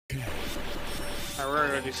Alright, we're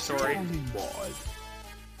gonna do story.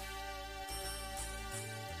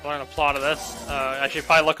 Learn the plot of this. I should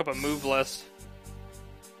probably look up a move list.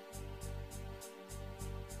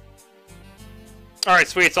 Alright,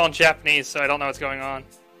 sweet, it's all in Japanese, so I don't know what's going on.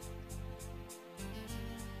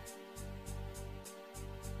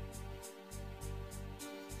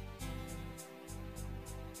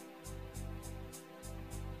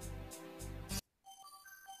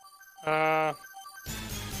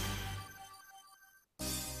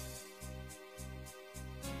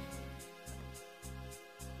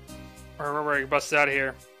 We're busted out of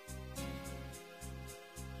here.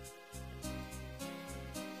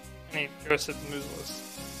 I need to go sit the moves list.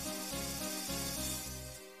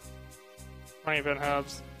 20 event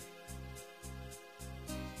hubs.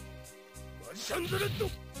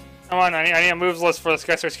 Come on, I need a moves list for this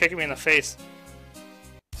guy starts kicking me in the face.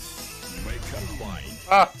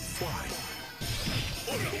 Ah!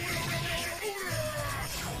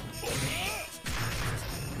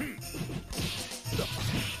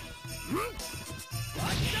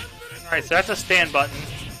 Alright, so that's a stand button.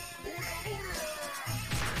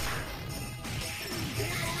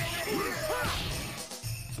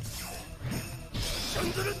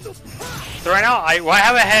 So right now, I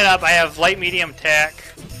have a head up, I have light, medium, attack,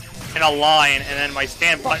 and a line, and then my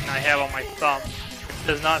stand button I have on my thumb. Which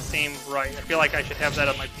does not seem right. I feel like I should have that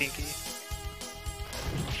on my pinky.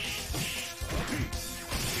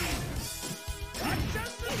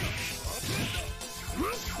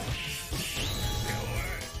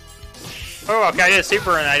 Oh, okay, I did a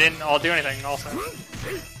super and I didn't all do anything also.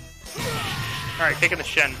 Alright, kicking the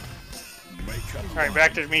shin. Alright,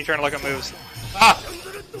 back to me trying to look at moves. Ah!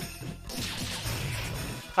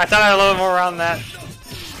 I thought I had a little more around that.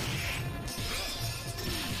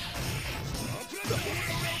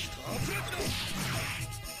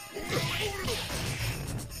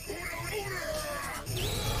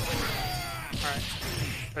 Alright.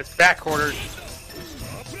 It's back quartered.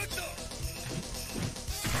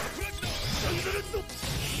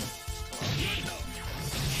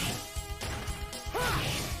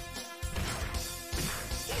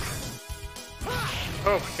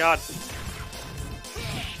 Oh my god.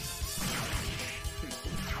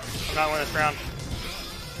 I'm not winning this round.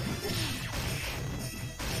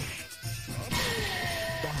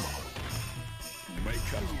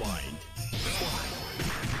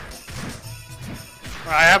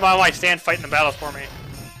 I have all my stand fighting the battle for me.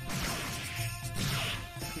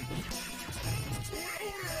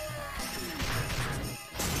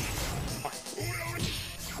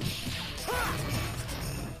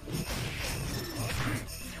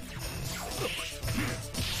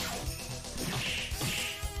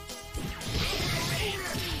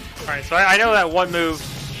 Alright, so I know that one move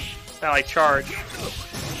that I charge.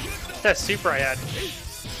 What's that super I had?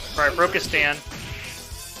 Alright, broke his stand.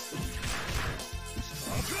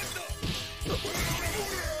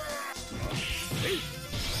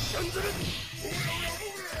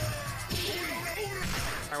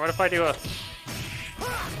 Alright, what if I do a...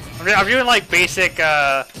 I'm doing like basic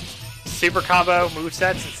super combo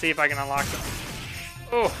movesets and see if I can unlock them.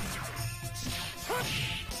 Oh!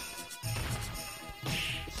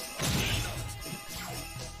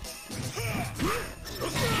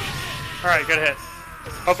 Alright, good hit.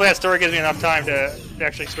 Hopefully that story gives me enough time to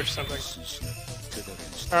actually switch something.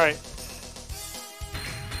 Alright.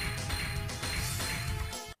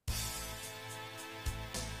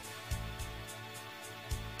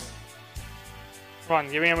 Come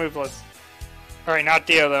on, give me a move list. Alright, not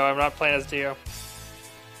Dio though, I'm not playing as Dio.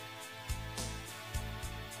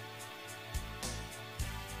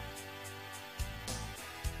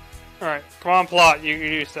 Alright, come on plot, you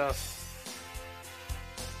do stuff.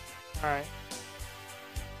 Alright.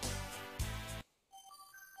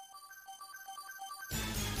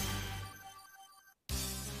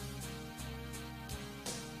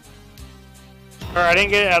 Alright, I didn't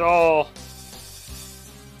get it at all.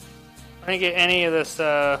 I didn't get any of this,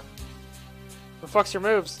 What the fuck's your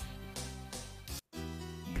moves?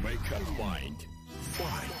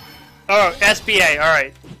 Oh, SBA,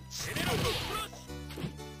 alright.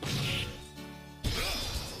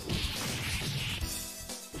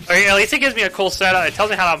 Okay, at least it gives me a cool setup. It tells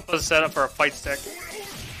me how I'm supposed to set up for a fight stick.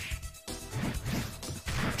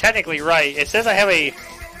 Technically right. It says I have a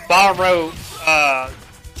bottom row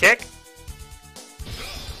kick.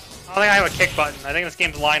 I don't think I have a kick button. I think this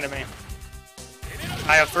game's lying to me.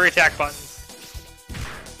 I have 3 attack buttons.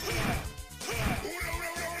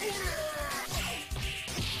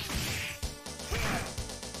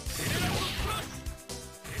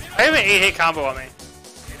 I have an 8-hit combo on me.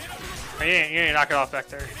 You need to knock it off back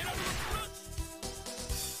there.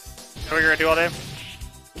 what you're gonna do all day?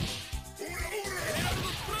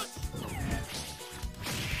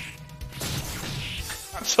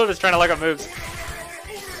 I'm still just trying to look up moves.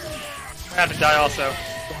 I have to die also.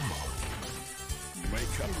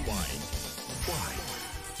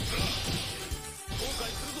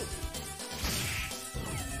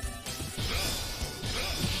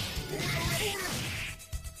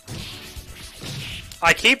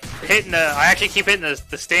 I actually keep hitting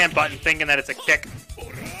the stand button thinking that it's a kick.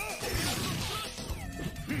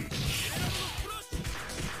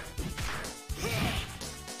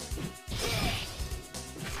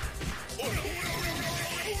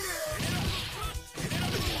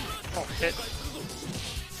 Oh, shit.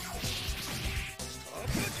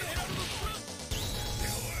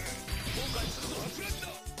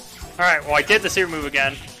 Alright, well I did the super move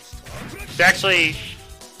again. It's actually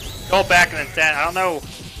go back and then stand. I don't know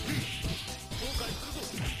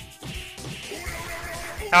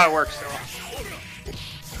how it works though.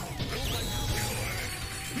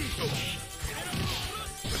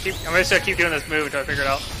 I'm just gonna keep doing this move until I figure it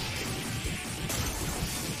out.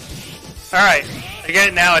 Alright, I get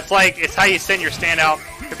it now. It's how you send your stand out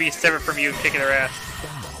to be separate from you kicking their ass.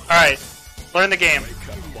 Alright, learn the game.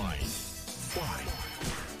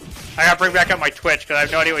 I gotta bring back up my Twitch because I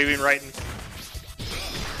have no idea what you've been writing.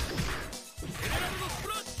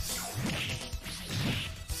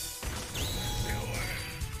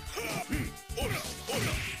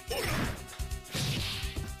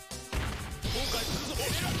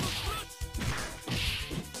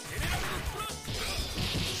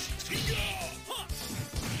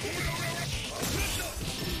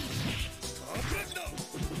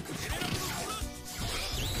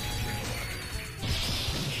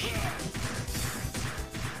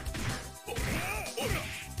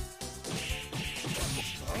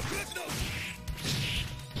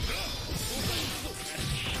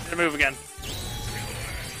 Move again.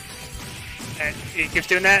 And he keeps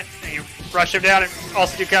doing that, and you rush him down and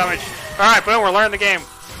also do damage. Alright, boom, we're learning the game.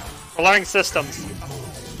 We're learning systems.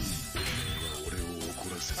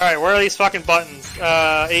 Alright, where are these fucking buttons?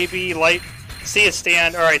 A, B, light, C is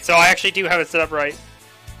stand. Alright, so I actually do have it set up right.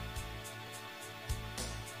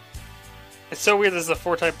 It's so weird this is a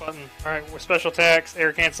 4-type button. Alright, we're special attacks,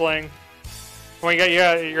 air canceling. Well,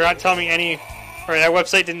 you're not telling me any... Alright, that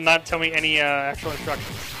website did not tell me any actual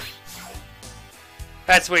instructions.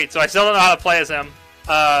 That's sweet. So I still don't know how to play as him.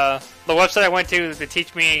 The website I went to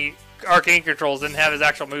teach me arcane controls didn't have his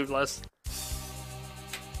actual move list.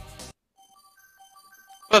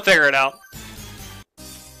 We'll figure it out.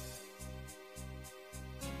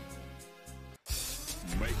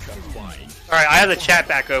 Alright, I have the chat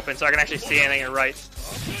back open so I can actually see anything and write.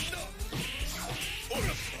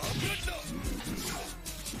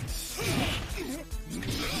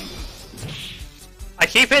 I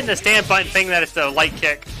keep hitting the stand button thinking that it's the light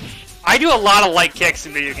kick. I do a lot of light kicks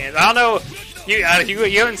in video games. I don't know, you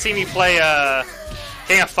haven't seen me play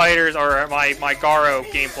King of Fighters or my Garo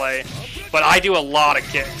gameplay, but I do a lot of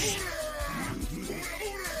kicks.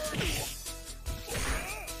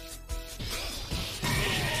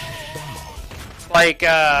 Like,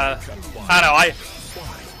 I don't know,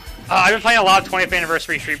 I've been playing a lot of 20th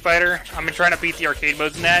Anniversary Street Fighter. I've been trying to beat the arcade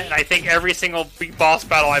modes in that, and I think every single boss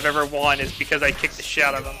battle I've ever won is because I kicked the shit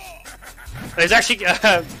out of them. There's actually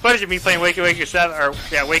footage of me playing Wakey Wakey 7, or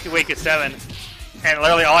yeah, Wakey Wakey 7, and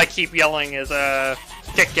literally all I keep yelling is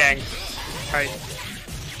kick gang. Right.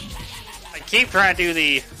 I keep trying to do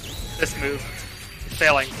this move. It's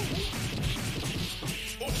failing.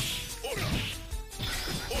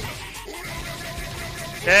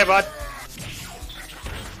 Okay, bud.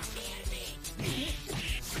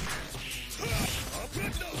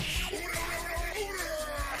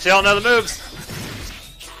 Still don't know the moves.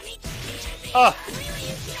 Oh.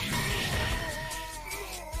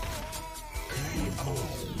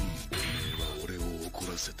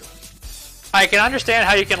 I can understand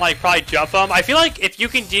how you can like probably jump them. I feel like if you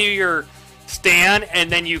can do your stand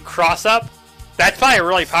and then you cross up, that's probably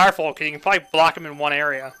really powerful because you can probably block them in one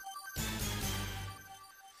area.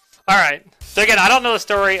 Alright, so again, I don't know the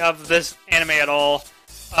story of this anime at all.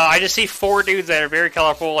 I just see 4 dudes that are very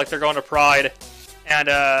colorful, like they're going to Pride. And,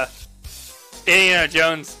 Indiana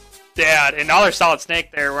Jones' dad, and now there's Solid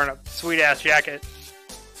Snake there wearing a sweet-ass jacket.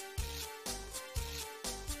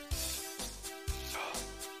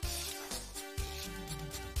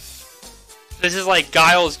 This is like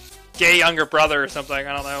Guile's gay younger brother or something,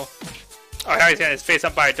 I don't know. Oh, now he's getting his face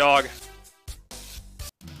up by a dog.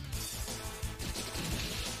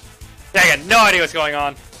 Yeah, I got no idea what's going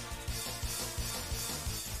on.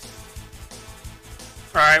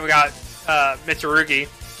 Alright, we got Mitsurugi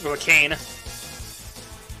with a cane.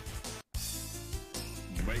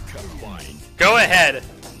 Go ahead.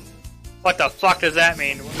 What the fuck does that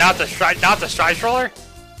mean? Not the stride stroller?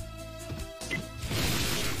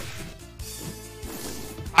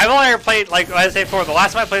 I've only ever played, like I said before, the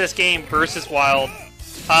last time I played this game, Versus Wild,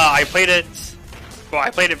 I played it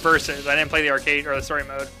Versus. I didn't play the arcade or the story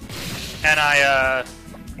mode. And I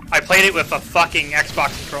played it with a fucking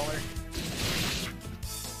Xbox controller.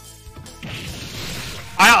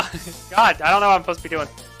 God, I don't know what I'm supposed to be doing.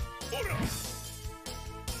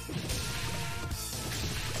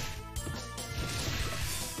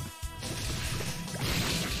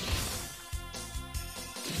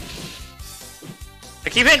 I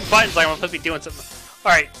keep hitting buttons like I'm supposed to be doing something.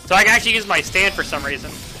 Alright, so I can actually use my stand for some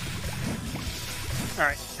reason.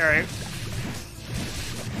 Alright, alright.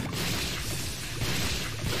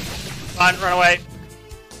 Come on, run away.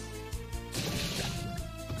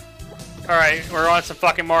 Alright, we're on some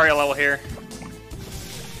fucking Mario level here.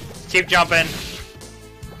 Keep jumping.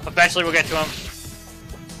 Eventually we'll get to him.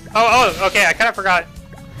 Oh, okay, I kind of forgot.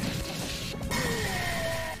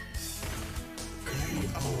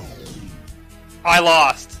 I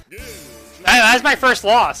lost. That's my first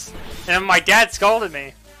loss. And my dad scolded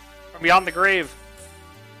me from beyond the grave.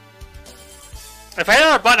 If I hit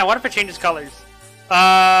another button, I wonder if it changes colors.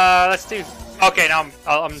 Let's do... Okay, now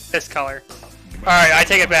I'm this color. Alright, I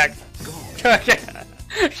take it back. Okay,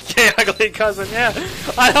 ugly cousin, yeah.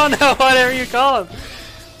 I don't know, whatever you call him.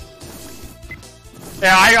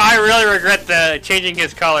 Yeah, I really regret the changing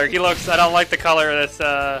his color. He looks... I don't like the color of this,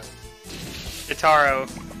 Guitaro.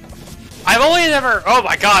 I've only ever... Oh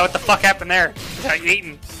my god, what the fuck happened there? I got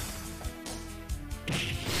eaten.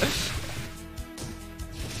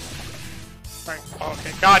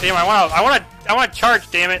 Okay, god damn, I wanna charge,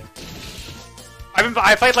 damn it.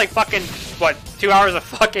 I played like fucking, what, 2 hours of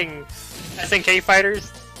fucking SNK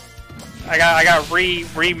fighters? I gotta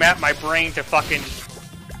remap my brain to fucking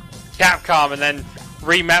Capcom and then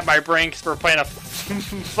remap my brain because we're playing a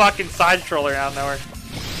fucking side stroller out of nowhere.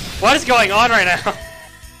 What is going on right now?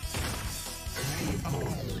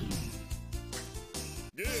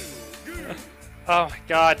 Oh my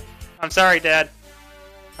god. I'm sorry, Dad.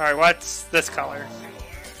 Alright, what's this color?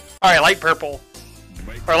 Alright, light purple.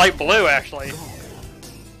 Or light blue, actually.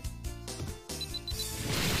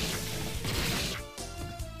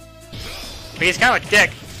 But he's kind of a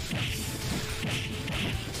dick.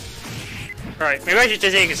 Alright, maybe I should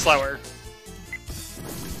just take it slower.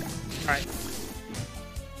 Alright.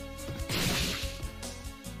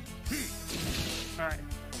 Alright.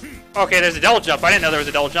 Okay, there's a double jump. I didn't know there was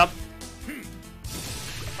a double jump.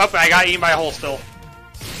 Oh, I got eaten by a hole still.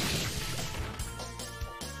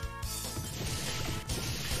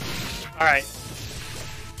 Alright.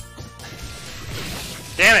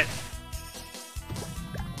 Damn it.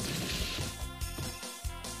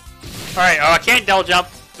 Alright, I can't double jump.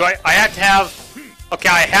 So I have to have... Okay,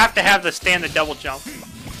 I have to have the stand the double jump.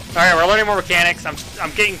 Alright, we're learning more mechanics.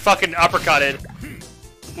 I'm getting fucking uppercutted.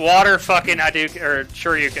 Water fucking Hadouken, or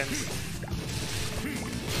Shoryukens.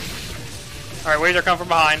 Alright, waves are coming from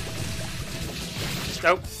behind.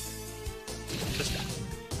 Nope. Just...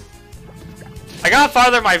 I got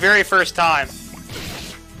farther my very first time.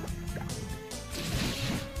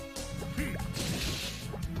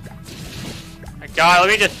 My god,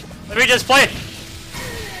 let me just play it.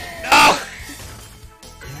 No!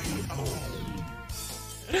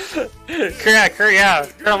 Yeah,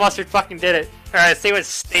 Colonel Mustard fucking did it. Alright, let's see what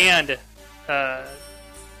stand. Oh,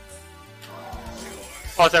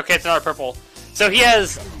 it's okay, it's another purple. So he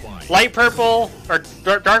has light purple, or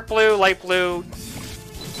dark blue, light blue,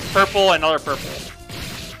 purple, and another purple.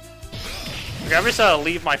 Okay, I'm just gonna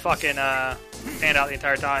leave my fucking stand out the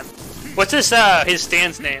entire time. What's this, his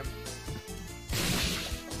stand's name?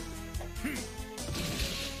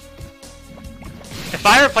 If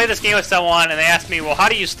I ever play this game with someone and they ask me, well, how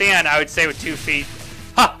do you stand? I would say with 2 feet.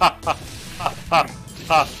 Ha ha ha ha ha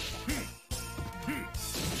ha.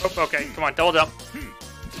 Oh, okay, come on, double jump.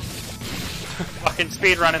 Fucking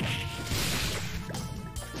speed running.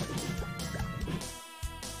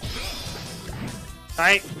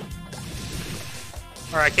 Alright.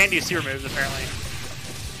 Alright, I can't do super moves apparently.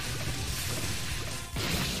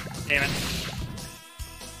 Damn it.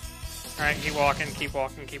 Alright, keep walking, keep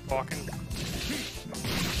walking, keep walking.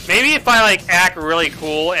 Maybe if I like act really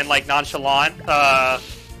cool and like nonchalant,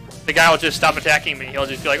 the guy will just stop attacking me. He'll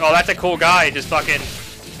just be like, oh, that's a cool guy, just fucking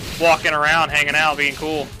walking around, hanging out, being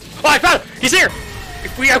cool. Oh, I found him! He's here!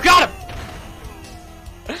 I've got him!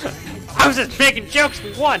 I was just making jokes,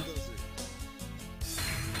 we won!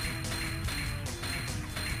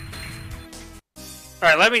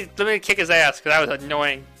 Alright, let me kick his ass, because that was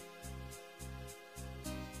annoying.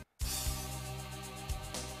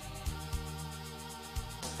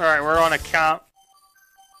 Alright, we're on a count.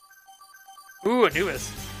 Ooh,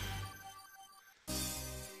 Anubis.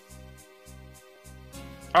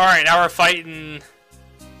 Alright, now we're fighting...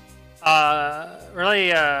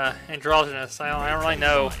 really, androgynous. I don't really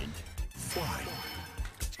know.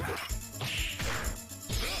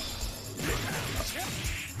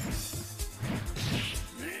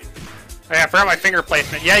 Oh, yeah, I forgot my finger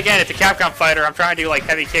placement. Yeah, again, it's a Capcom fighter. I'm trying to do, like,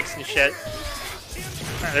 heavy kicks and shit.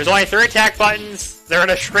 Right, there's only 3 attack buttons. They're in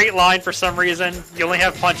a straight line for some reason. You only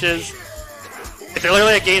have punches. It's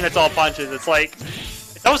literally a game that's all punches. It's like...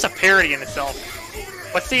 It's almost a parody in itself.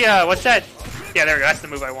 What's the, what's that? Yeah, there we go. That's the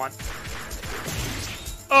move I want.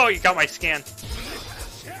 Oh, you got my scan.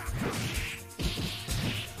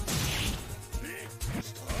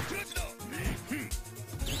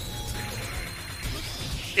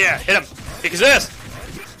 Yeah, hit him. Exist!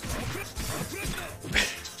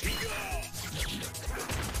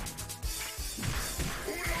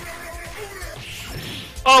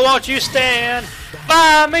 Oh, won't you stand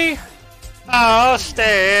by me? Oh,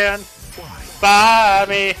 stand by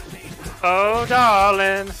me. Oh,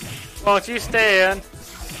 darling, won't you stand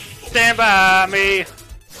by me?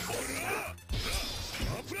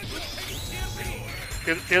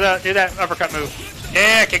 Do that uppercut move.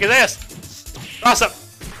 Yeah, kick his ass. Awesome.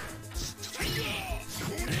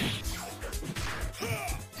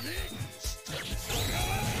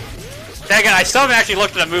 Again, I still haven't actually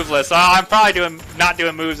looked at a move list, so I'm probably not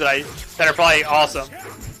doing moves that are probably awesome.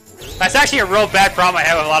 That's actually a real bad problem I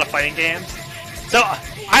have with a lot of fighting games. So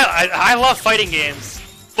I love fighting games,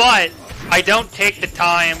 but I don't take the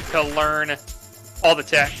time to learn all the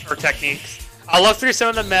techniques. I'll look through some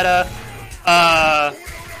of the meta. I'll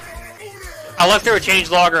look through a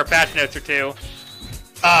changelog or a patch notes or two.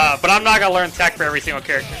 But I'm not gonna learn tech for every single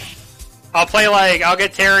character. I'll play like I'll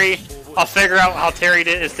get Terry. I'll figure out how Terry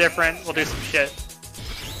is different. We'll do some shit.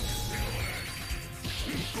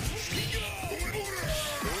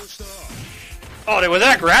 Oh, was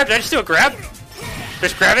that a grab? Did I just do a grab?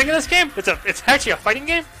 There's grabbing in this game? It's actually a fighting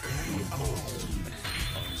game?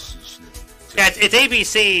 Yeah, it's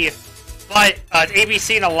ABC, but it's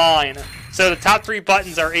ABC in a line. So the top 3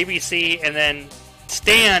 buttons are ABC, and then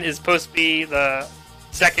stand is supposed to be the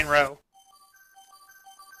second row.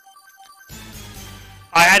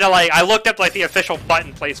 I looked up like the official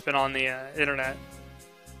button placement on the internet.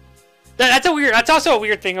 That's also a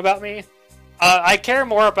weird thing about me. I care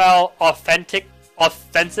more about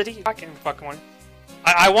authenticity. I can't fucking want it.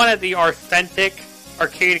 I wanted the authentic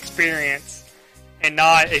arcade experience, and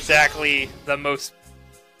not exactly the most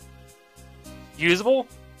usable.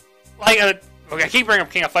 Like, okay, I keep bringing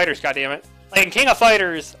up King of Fighters, goddammit. Like in King of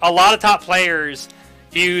Fighters, a lot of top players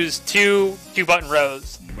use two button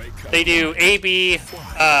rows. They do A, B,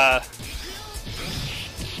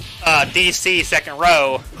 DC second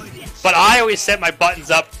row, but I always set my buttons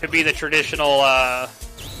up to be the traditional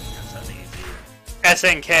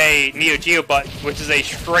SNK Neo Geo button, which is a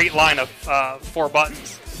straight line of 4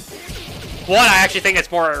 buttons. One, I actually think it's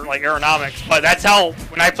more like ergonomics, but that's how,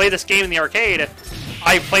 when I play this game in the arcade,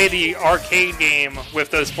 I play the arcade game with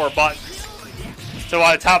those 4 buttons. So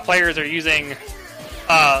while the top players are using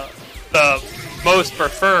the most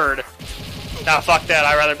preferred, nah, fuck that,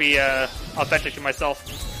 I'd rather be authentic to myself.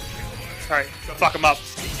 Alright, go fuck him up.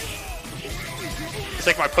 It's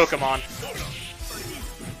like my Pokemon.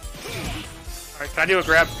 Alright, can I do a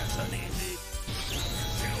grab?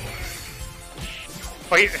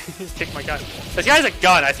 Oh, he's kicked my gun. This guy's a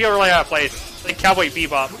gun. I feel really out of place. It's like Cowboy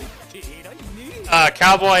Bebop.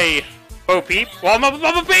 Cowboy Bo Peep? Well, I'm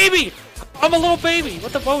a baby! I'm a little baby!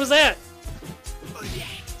 What was that?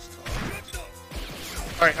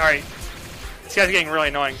 Alright. This guy's getting really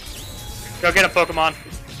annoying. Go get a Pokemon.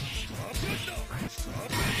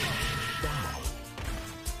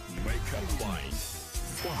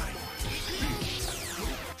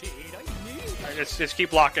 Alright, just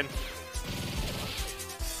keep blocking.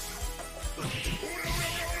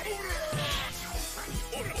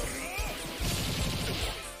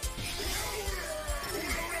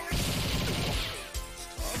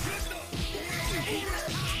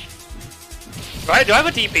 Do I have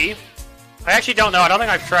a DP? I actually don't know. I don't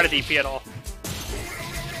think I've tried a DP at all.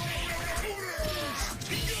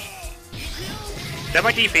 Is that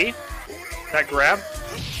my DP? That grab?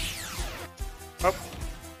 Oh.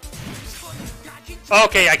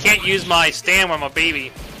 Okay, I can't use my stand when I'm a baby.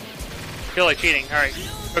 I feel like cheating. Alright,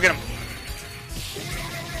 go get him.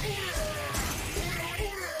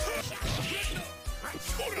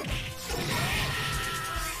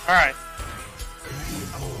 Alright.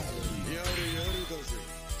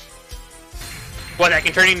 What, I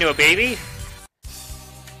can turn into a baby?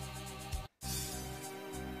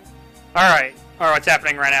 Alright, what's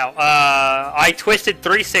happening right now? I twisted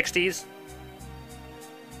 360s.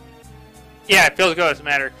 Yeah, it feels good, doesn't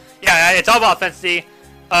matter. Yeah, it's all about offensivity.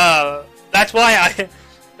 That's why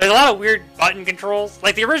there's a lot of weird button controls.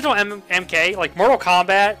 Like the original MK, like Mortal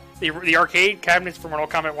Kombat, the arcade cabinets for Mortal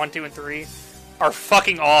Kombat 1, 2, and 3 are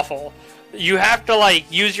fucking awful. You have to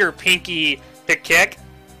like use your pinky to kick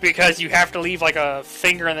because you have to leave like a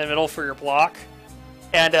finger in the middle for your block.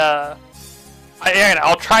 And I'll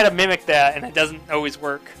try to mimic that, and it doesn't always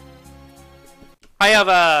work. I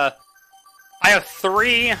have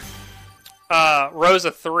 3 rows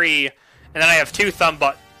of 3, and then I have 2 thumb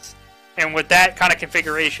buttons. And with that kind of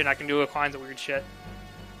configuration, I can do all kinds of weird shit.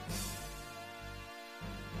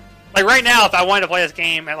 Like right now, if I wanted to play this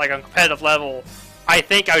game at like a competitive level, I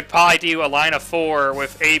think I would probably do a line of 4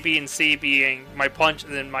 with A, B, and C being my punch,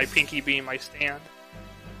 and then my pinky being my stand.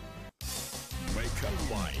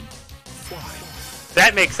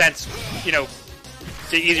 That makes sense, you know,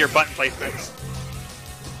 to easier button placements.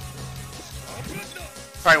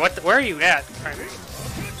 Alright, where are you at?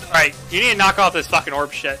 Alright, you need to knock off this fucking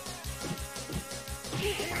orb shit.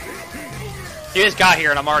 You just got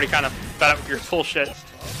here and I'm already kind of fed up with your bullshit.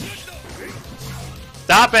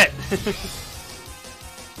 Stop it!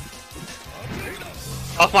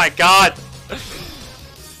 Oh my god!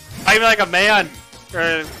 Not even like a man.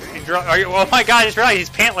 Oh my god, I just realized he's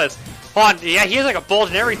pantless. Hold on, yeah, he has like a bulge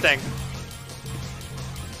and everything.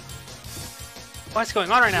 What's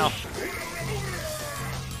going on right now?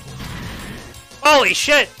 Holy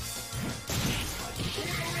shit!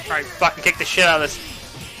 Alright, fucking kick the shit out of this.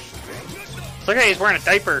 Look at he's wearing a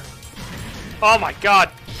diaper. Oh my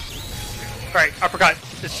god. Alright, uppercut.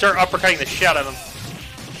 Just start uppercutting the shit out of him.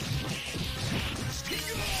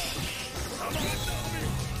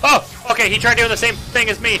 Oh! Okay, he tried doing the same thing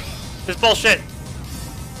as me. This bullshit.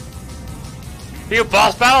 Are you a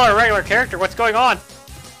boss battle or a regular character? What's going on?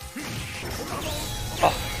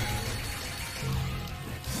 Oh.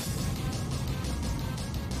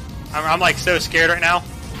 I'm like so scared right now.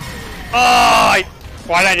 Oh!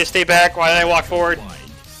 Why did I just stay back? Why did I walk forward?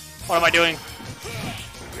 What am I doing?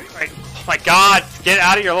 Right. Oh my god! Get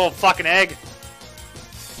out of your little fucking egg!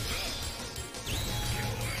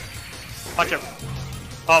 Punch him.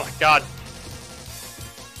 Oh my god.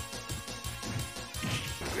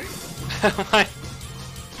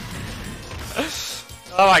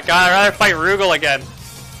 Oh my god, I'd rather fight Rugal again.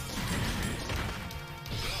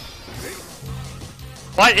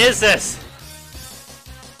 What is this?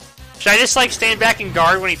 Should I just like stand back and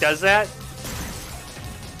guard when he does that? Do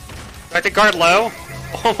I have to guard low?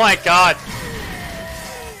 Oh my god.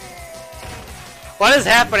 What is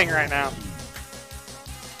happening right now?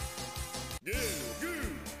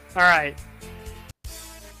 Alright.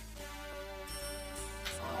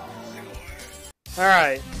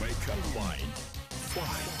 Alright.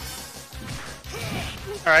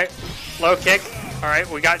 Alright. Low kick. Alright,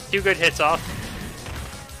 we got 2 good hits off.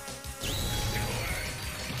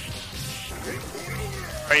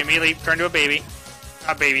 Alright, immediately turn to a baby.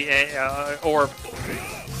 Not baby, orb.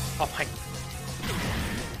 Oh my.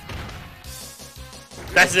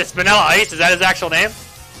 That's this Vanilla Ice? Is that his actual name?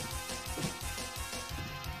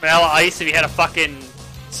 Vanilla Ice if he had a fucking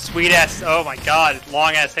sweet ass, oh my god,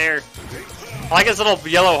 long ass hair. I like his little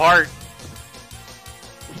yellow heart.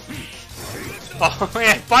 Oh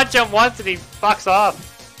man, punch him once and he fucks off.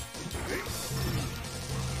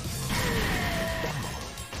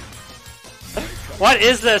 What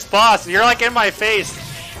is this, boss? You're like in my face.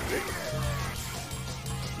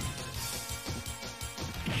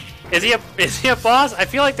 Is he a boss? I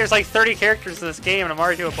feel like there's like 30 characters in this game and I'm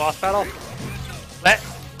already doing a boss battle.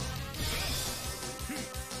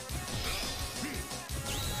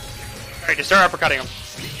 Alright, just start uppercutting him.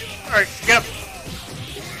 Alright, get up.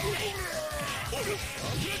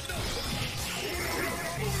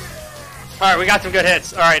 Alright, we got some good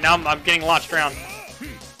hits. Alright, now I'm getting launched around.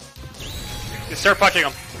 Just start punching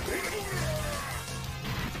him.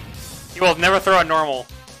 He will never throw a normal.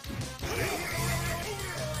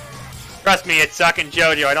 Trust me, it's sucking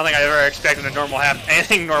JoJo. I don't think I ever expected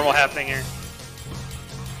anything normal happening here.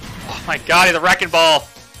 Oh my god, he's a wrecking ball.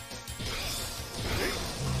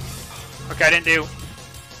 Okay, I didn't do.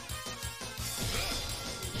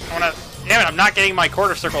 Damn it, I'm not getting my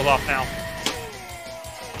quarter circles off now.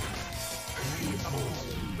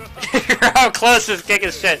 How close this kick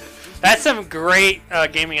is shit. That's some great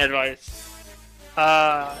gaming advice.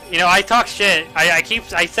 You know, I talk shit. I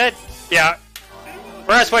said, yeah, we're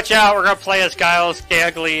gonna switch out. We're gonna play as Guile's gay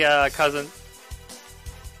ugly cousin.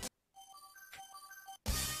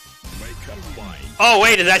 Oh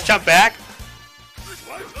wait, does that jump back?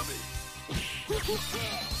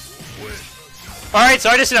 Alright, so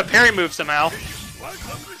I just did a parry move somehow.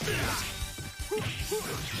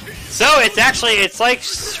 So it's actually, it's like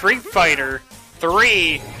Street Fighter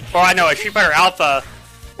 3, or I know, Street Fighter Alpha,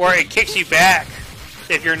 where it kicks you back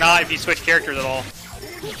if you switch characters at all.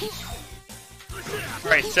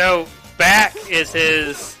 Alright, so back is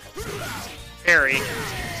his parry.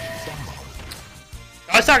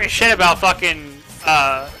 I was talking shit about fucking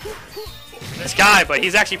this guy, but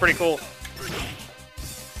he's actually pretty cool.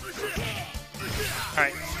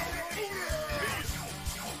 Alright.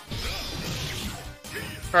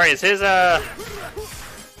 Alright, is his Alright.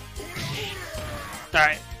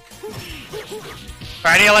 Alright,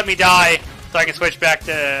 I need to let me die so I can switch back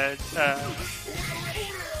to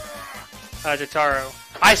Jotaro.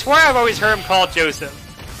 I swear I've always heard him called Joseph.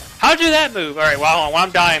 How'd you do that move? Alright, well, hold on. When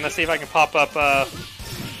I'm dying, let's see if I can pop up,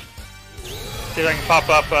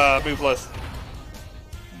 move list.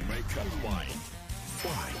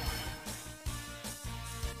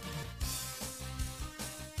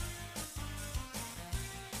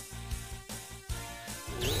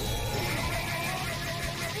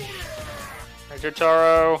 Alright,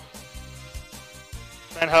 Jotaro.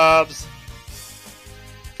 Ben Hubs.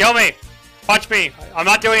 Kill me! Punch me! I'm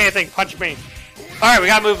not doing anything, punch me! Alright, we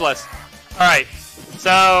got a move list. Alright,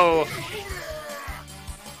 so...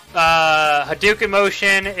 Hadouken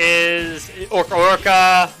motion is Orca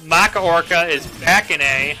Orca. Maka Orca is back in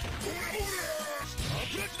A.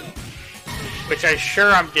 Which I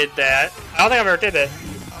sure did that. I don't think I've ever did it.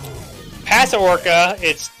 Pass Orca,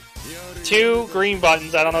 it's 2 green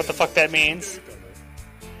buttons. I don't know what the fuck that means.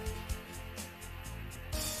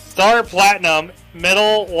 Star Platinum,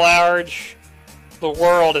 middle, large, the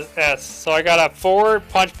world is S. So I got a forward,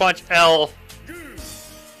 punch, punch, L.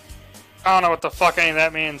 I don't know what the fuck any of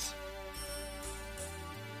that means.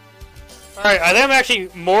 Alright, I think I'm actually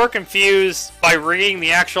more confused by reading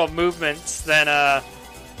the actual movements than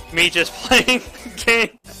me just playing the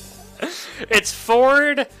game. It's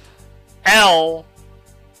forward, L,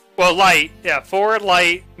 well, light, yeah, forward,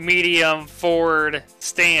 light, medium, forward,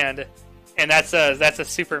 stand. And that's a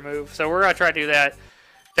super move. So we're gonna try to do that.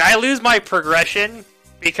 Did I lose my progression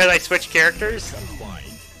because I switched characters?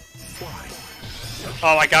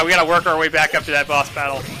 Oh my god, we gotta work our way back up to that boss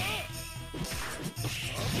battle.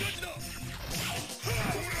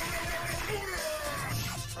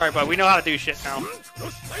 Alright, but we know how to do shit now.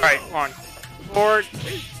 Alright, come on. Forward.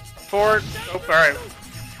 Forward. Oh, alright.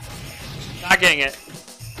 Not getting it.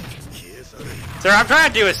 Sir, I'm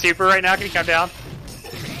trying to do a super right now. Can you come down?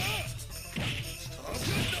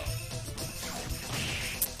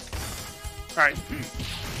 Alright.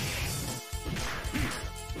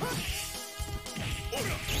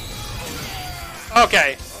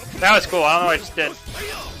 Okay. That was cool. I don't know what I just did.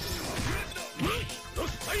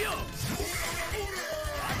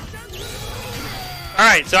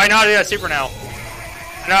 Alright, so I know how to do that super now.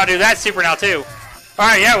 I know how to do that super now, too.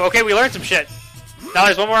 Alright, yeah, okay, we learned some shit. Now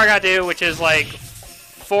there's one more I gotta do, which is like...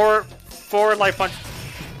 Forward life punch.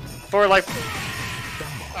 Forward life...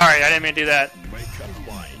 Alright, I didn't mean to do that.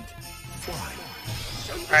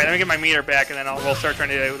 Alright, let me get my meter back, and then we'll start trying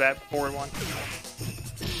to do that forward one.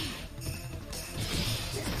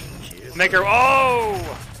 Make her... Oh!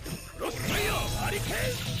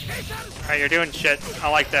 Alright, you're doing shit. I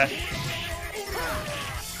like that.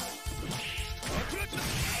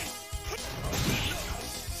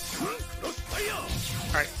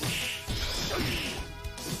 Alright.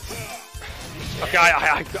 Okay,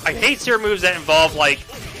 I hate super moves that involve, like,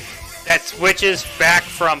 that switches back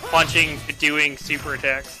from punching to doing super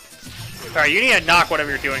attacks. Alright, you need to knock whatever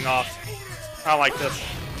you're doing off. I don't like this.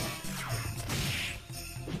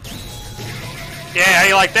 Yeah, how do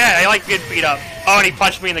you like that? I like getting beat up. Oh, and he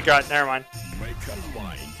punched me in the gut. Never mind.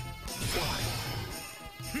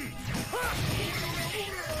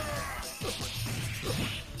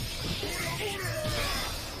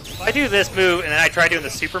 If I do this move and then I try doing the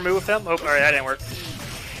super move with him. Oh, alright, that didn't work.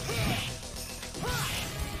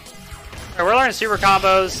 Alright, we're learning super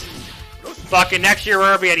combos. Fucking next year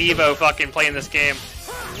we're gonna be at Evo fucking playing this game.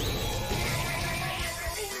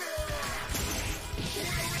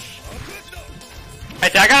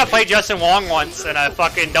 I gotta play Justin Wong once in a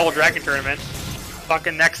fucking Double Dragon tournament.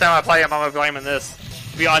 Fucking next time I play him, I'm gonna blame him this.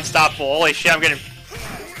 Be unstoppable. Holy shit, I'm getting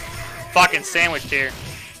fucking sandwiched here.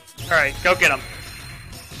 Alright, go get him.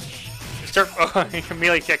 Oh, he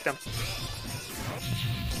immediately kicked him.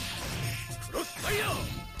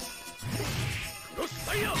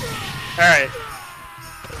 Alright.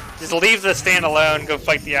 Just leave the stand alone, go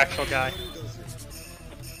fight the actual guy.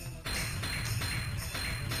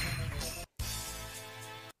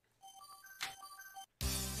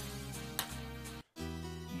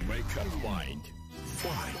 a mind.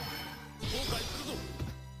 Fly.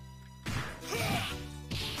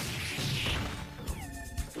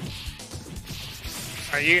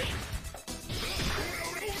 Are you?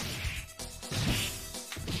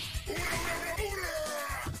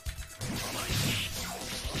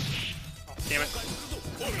 Oh, damn it.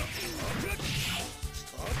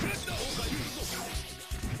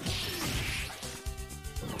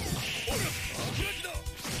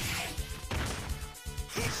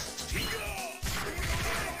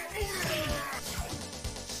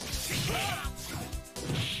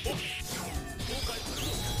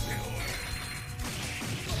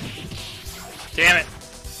 Damn it.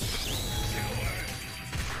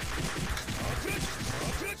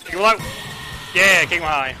 Kick him low. Yeah, kick him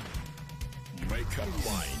high.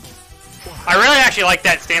 I really actually like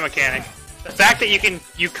that stand mechanic. The fact that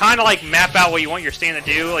you kind of like map out what you want your stand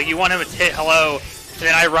to do. Like you want him to hit hello, and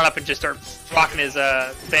then I run up and just start rocking his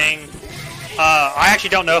thing. I actually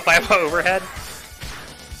don't know if I have an overhead.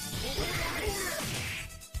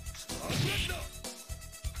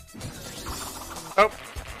 Oh.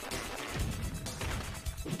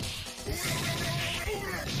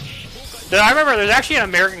 I remember there's actually an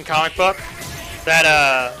American comic book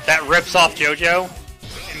that rips off JoJo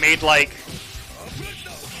and made like,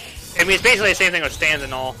 I mean it's basically the same thing with stands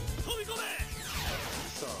and all.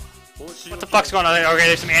 What the fuck's going on there? Okay,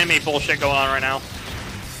 there's some anime bullshit going on right now.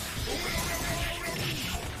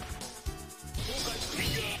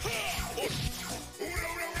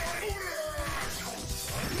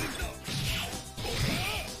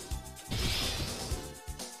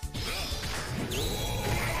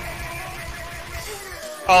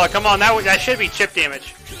 Oh, come on, that should be chip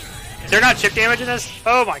damage. Is there not chip damage in this?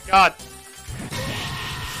 Oh my god.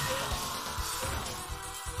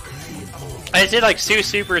 I just did like two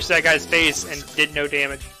supers to that guy's face and did no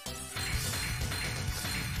damage.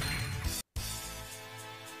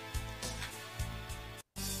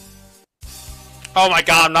 Oh my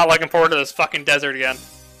god, I'm not looking forward to this fucking desert again.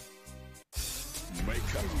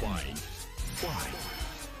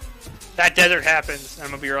 That desert happens, and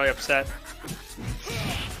I'm gonna be really upset.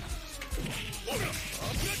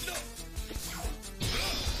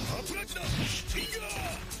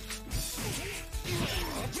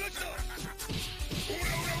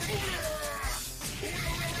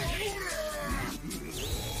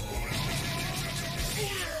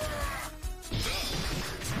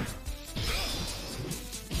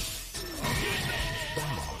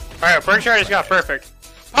 Alright, I'm pretty sure I just got perfect.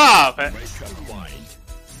 Oh, but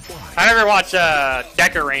I never watched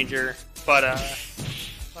Deca Ranger, but I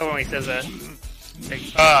love when he says that.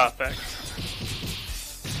 Perfect.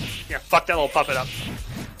 Yeah, fuck that little puppet up.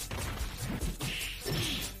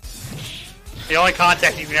 The only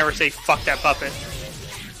context you can ever say fuck that puppet.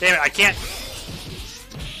 Damn it, I can't.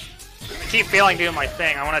 I keep failing doing my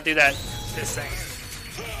thing. I want to do this thing.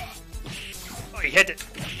 Oh, you hit it.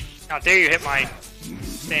 How dare you hit my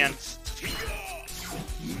stand.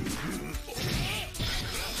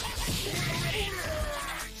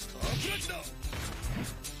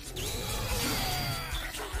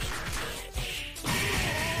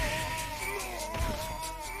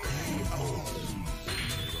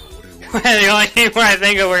 The only game where I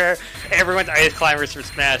think of where everyone's ice climbers for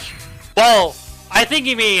Smash. Well, I think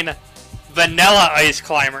you mean vanilla ice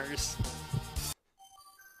climbers.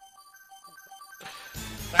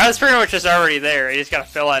 That was pretty much just already there. You just gotta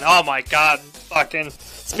fill in. Oh my god, fucking.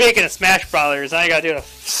 Speaking of Smash Brothers, I gotta do a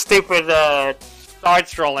stupid side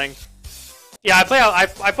strolling. Yeah,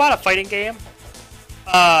 I bought a fighting game.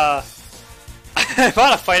 I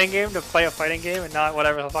bought a fighting game to play a fighting game and not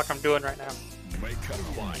whatever the fuck I'm doing right now.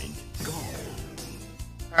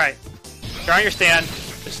 Alright. You're on your stand.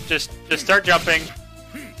 Just start jumping.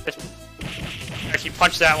 Just actually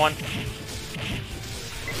punch that one.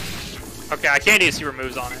 Okay, I can't do super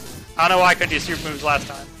moves on it. I don't know why I couldn't do super moves last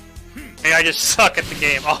time. Maybe I just suck at the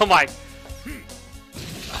game. Oh my.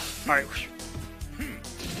 Alright.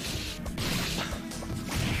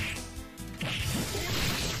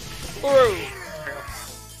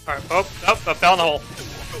 Alright, oh, I fell in the hole.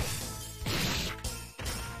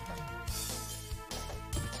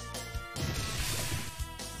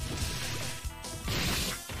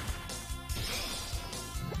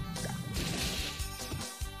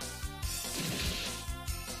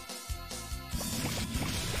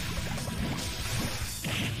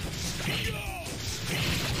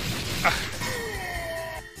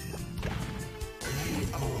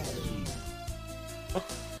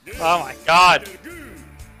 Oh my god.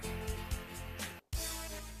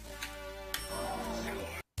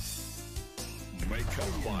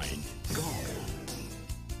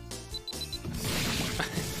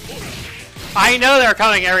 I know they're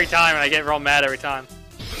coming every time, and I get real mad every time.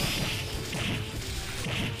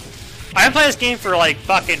 I've been playing this game for like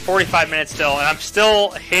fucking 45 minutes still, and I'm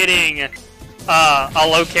still hitting a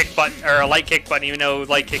low kick button, or a light kick button, even though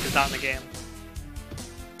light kick is not in the game.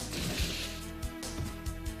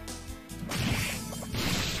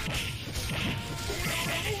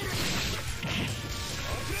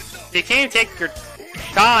 You can't even take your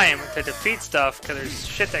time to defeat stuff, because there's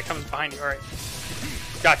shit that comes behind you. Alright.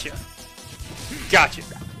 Gotcha. Gotcha.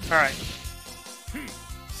 Alright.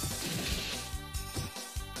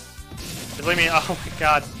 Just leave me. Oh my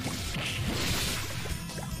god.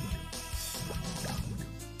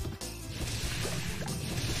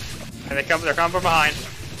 And they're coming from behind.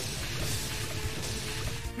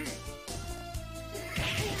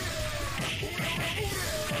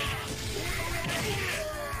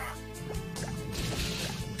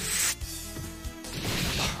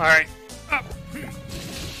 Alright. Up.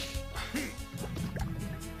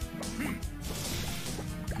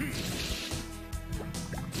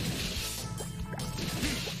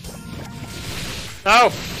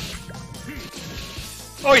 No!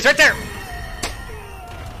 Oh, he's right there!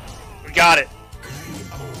 We got it.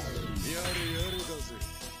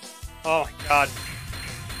 Oh my god.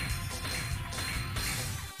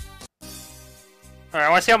 Alright, I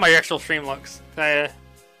want to see how my actual stream looks. Alright.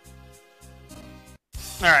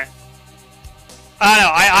 I don't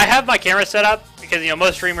know, I have my camera set up because, you know,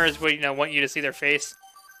 most streamers would, you know, want you to see their face.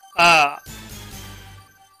 You know,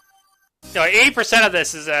 80% of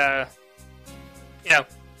this is, you know,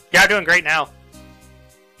 you're doing great now.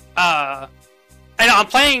 I know, I'm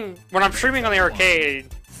playing, when I'm streaming on the arcade,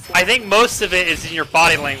 I think most of it is in your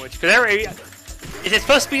body language. Because it's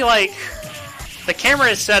supposed to be like, the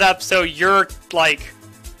camera is set up so you're, like,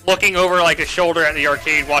 looking over, like, a shoulder at the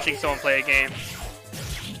arcade watching someone play a game.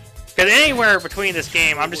 Because anywhere between this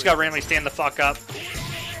game, I'm just gonna randomly stand the fuck up.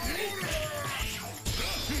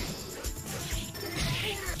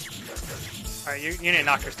 Alright, you need to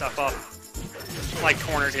knock your stuff off. I'm like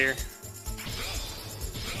cornered here.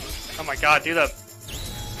 Oh my god, do the...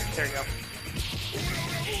 There you go.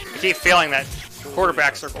 I keep failing that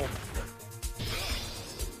quarterback circle.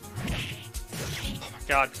 Oh my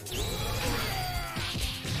god.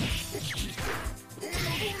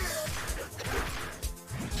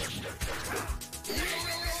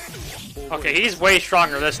 Okay, he's way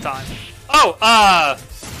stronger this time. Oh,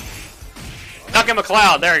 Duncan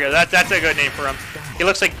MacLeod. There we go. That's a good name for him. He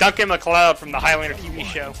looks like Duncan MacLeod from the Highlander TV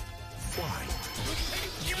show.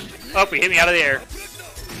 Oh, he hit me out of the air.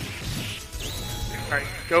 Alright,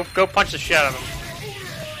 go punch the shit out of him.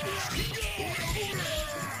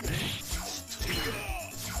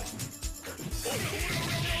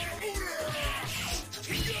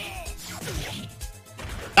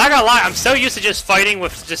 Not gonna lie, I'm so used to just fighting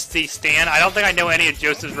with just the stand. I don't think I know any of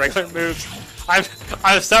Joseph's regular moves.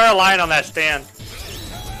 I'm so reliant on that stand.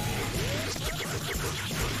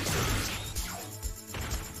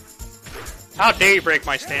 How dare you break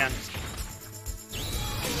my stand?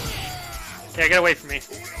 Yeah, get away from me.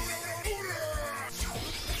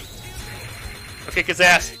 I'll kick his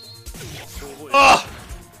ass. Oh!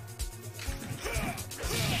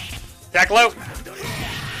 Attack low.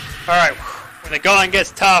 Alright. When the going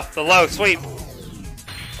gets tough, the low sweep.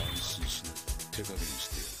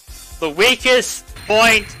 The weakest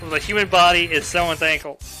point of the human body is someone's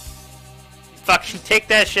ankle. Fucking take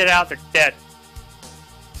that shit out, they're dead.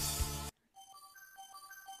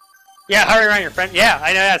 Yeah, hurry around your friend. Yeah,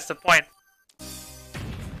 I know that's the point.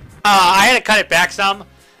 I had to cut it back some.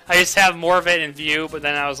 I just have more of it in view, but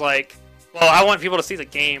then I was like, well, I want people to see the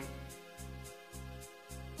game.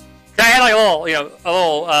 I had like a little, you know, a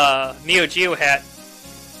little Neo Geo hat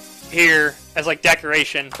here as like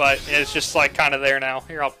decoration, but it's just like kind of there now.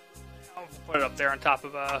 Here, I'll put it up there on top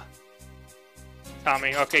of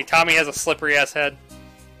Tommy. Okay, Tommy has a slippery ass head.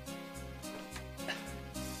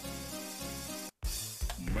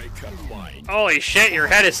 Holy shit, your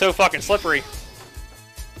head is so fucking slippery.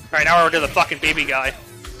 Alright, now we're to the fucking baby guy.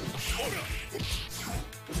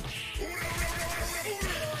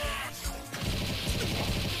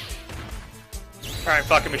 Alright,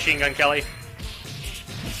 fucking Machine Gun Kelly.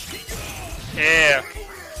 Yeah.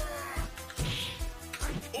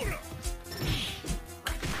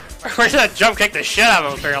 We're gonna jump kick the shit out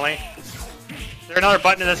of him, apparently. Is there another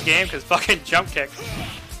button in this game? Because fucking jump kick.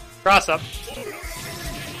 Cross up.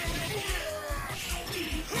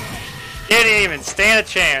 Didn't even stand a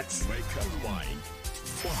chance.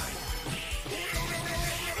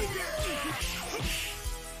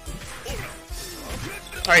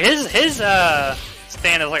 Alright, his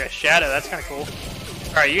stand is like a shadow. That's kind of cool.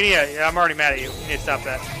 Alright, you need to... I'm already mad at you. You need to stop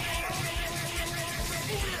that.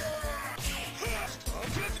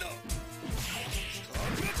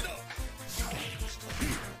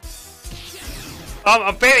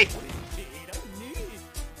 Baby!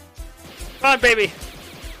 Come on, baby!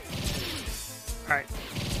 Alright.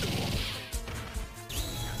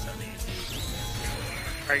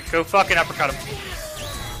 Alright, go fucking uppercut him.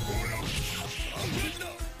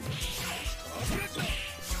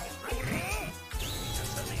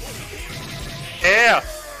 Yeah!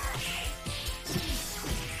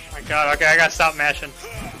 Oh my god, okay, I gotta stop mashing.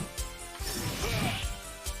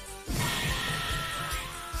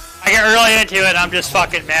 I get really into it, I'm just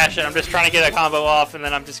fucking mashing. I'm just trying to get a combo off, and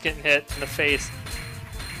then I'm just getting hit in the face.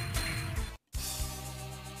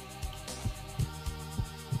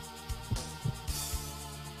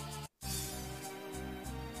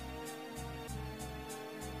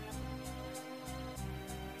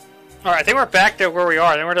 Alright, I think we're back to where we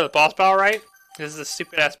are. Then we're to the boss battle, right? This is a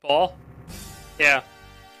stupid ass ball. Yeah.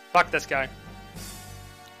 Fuck this guy.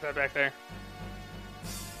 Right back there.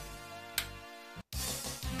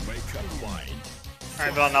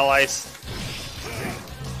 Alright, Vanilla Ice.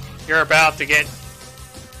 You're about to get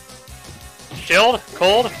chilled?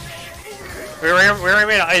 Cold? We already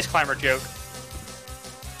made an ice climber joke.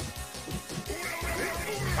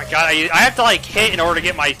 Oh my god, I have to like hit in order to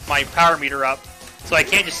get my power meter up. So I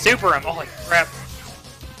can't just super him. Holy crap.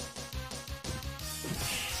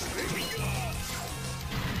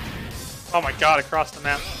 Oh my god, across the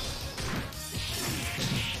map.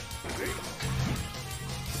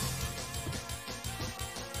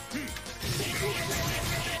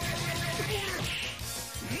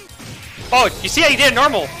 Oh, you see how you did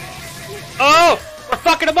normal? Oh, we're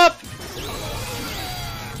fucking him up!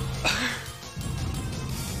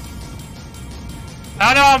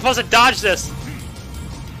 I don't know how I'm supposed to dodge this.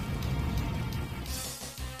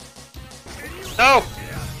 No!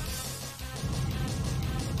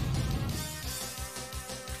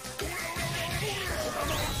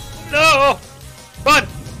 No! Run!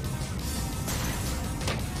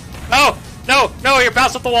 No! No! No! You're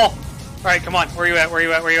bounced off the wall! Alright, come on. Where are you at? Where are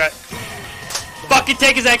you at? Where are you at? Fucking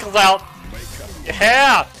take his ankles out!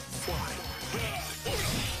 Yeah!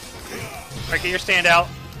 Alright, get your stand out.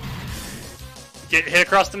 Get hit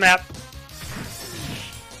across the map.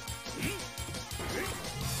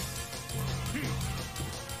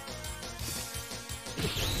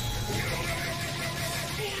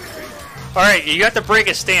 Alright, you have to break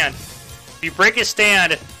his stand. If you break his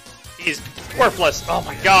stand, he's worthless. Oh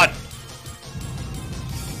my god.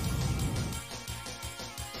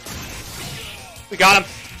 We got him.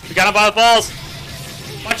 We got him by the balls.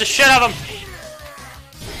 Bunch of shit of him.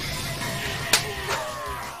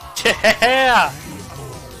 Yeah!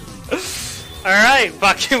 Alright,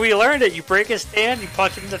 fucking we learned it. You break his stand, you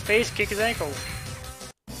punch him in the face, kick his ankles.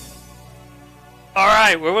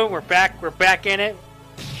 Alright, we're back in it.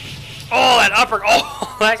 Oh, that upper...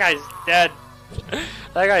 Oh, that guy's dead.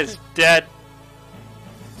 That guy's dead.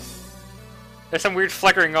 There's some weird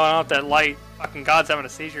flickering going on with that light. Fucking God's having a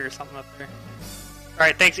seizure or something up there.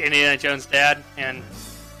 Alright, thanks Indiana Jones' dad. And,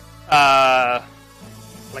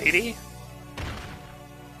 lady?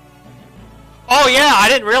 Oh yeah, I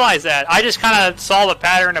didn't realize that. I just kind of saw the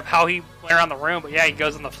pattern of how he went around the room, but yeah, he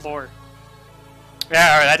goes on the floor.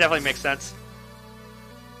 Yeah, alright, that definitely makes sense.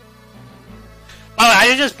 Oh, I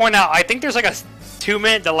did just point out, I think there's like a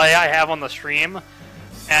 2-minute delay I have on the stream,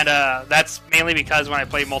 and that's mainly because when I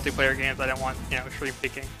play multiplayer games, I don't want, you know, stream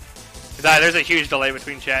peeking. Because there's a huge delay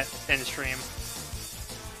between chat and stream.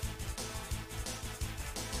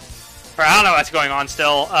 Or I don't know what's going on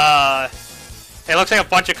still. It looks like a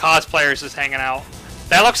bunch of cosplayers just hanging out.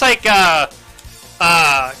 That looks like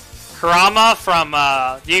Kurama from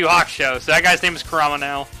Yu Yu Hakusho. So that guy's name is Kurama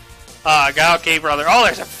now. Gao K brother. Oh,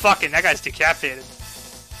 there's a fucking... That guy's decapitated.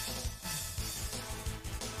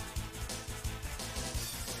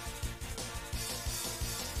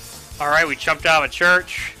 Alright, we jumped out of a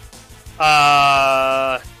church.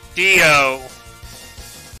 Dio.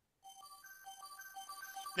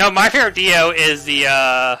 No, my favorite Dio is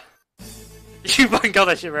the, You fucking call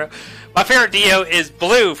that shit, bro. My favorite Dio is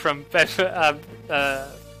Blue from Foster's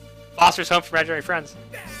Home for Imaginary Friends.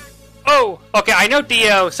 Oh! Okay, I know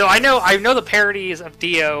Dio, so I know the parodies of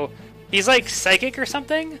Dio. He's like psychic or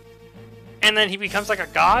something? And then he becomes like a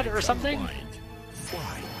god or something?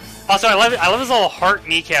 Also, I love his little heart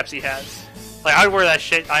kneecaps he has. Like, I would wear that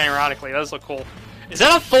shit unironically. Those look cool. Is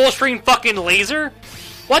that a full screen fucking laser?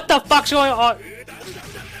 What the fuck's going on?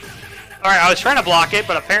 Alright, I was trying to block it,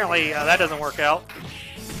 but apparently that doesn't work out.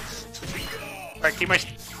 Alright, keep my...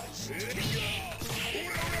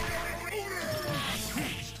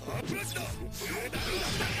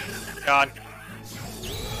 God.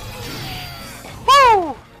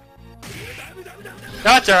 Woo!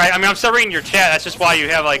 No, it's alright. I mean, I'm still reading your chat. That's just why you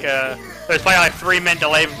have, like, a There's probably like 3-minute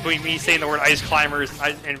delay between me saying the word ice climbers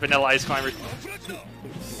and vanilla ice climbers.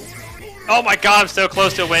 Oh my god, I'm so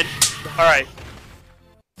close to a win. Alright.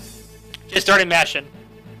 Just started mashing.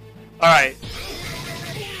 Alright.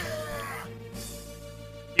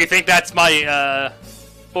 You think that's my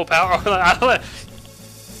full power?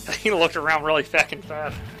 He looked around really fucking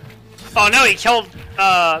fast. Oh no, he killed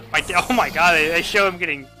oh my god, they show him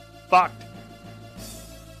getting fucked.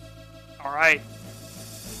 Alright.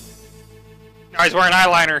 Now he's wearing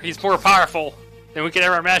eyeliner. He's more powerful than we could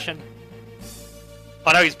ever imagine.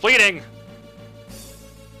 Oh no, he's bleeding.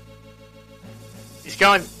 He's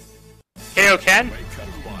going. KO Ken?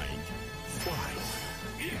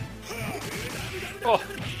 Oh.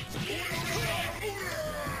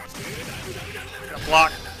 Got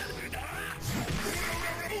blocked.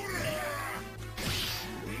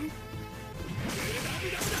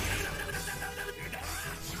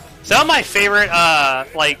 Some of my favorite,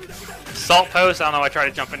 like, salt posts, I don't know, I try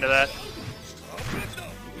to jump into that.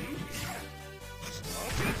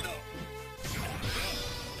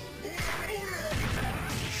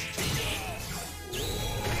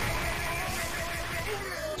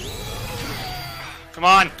 Come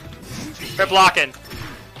on! Quit blocking.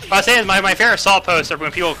 What I was saying, my favorite salt posts are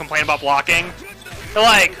when people complain about blocking. They're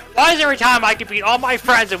like, why is every time I can beat all my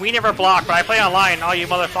friends and we never block, but I play online and all you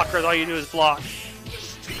motherfuckers, all you do is block?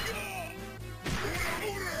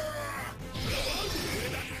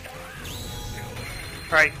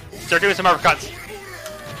 Alright, start doing some uppercuts.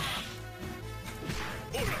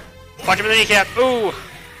 Punch him in the kneecap. Ooh!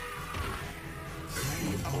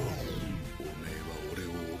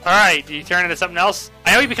 Alright, do you turn into something else?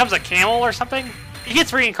 I know he becomes a camel or something. He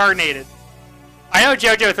gets reincarnated. I know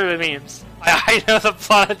JoJo through the memes. I know the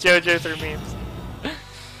plot of JoJo through memes.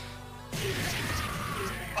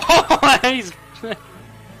 Oh, he's...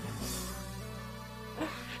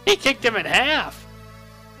 He kicked him in half.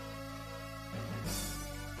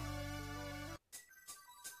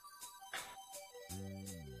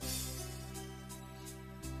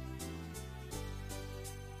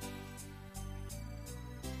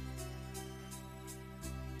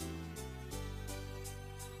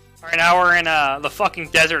 Alright, now we're in the fucking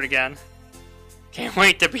desert again. Can't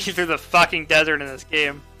wait to be through the fucking desert in this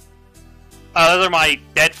game. Those are my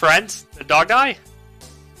dead friends. The dog guy?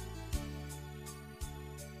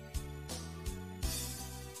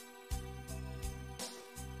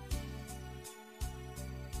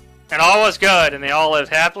 And all was good, and they all lived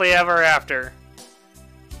happily ever after.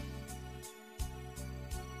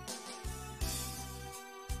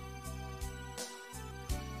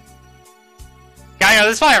 I know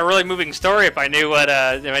this is probably a really moving story if I knew what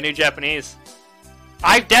if I knew Japanese.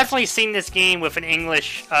 I've definitely seen this game with an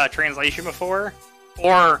English translation before,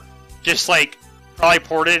 or just like probably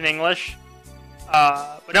ported in English.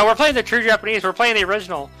 But no, we're playing the true Japanese. We're playing the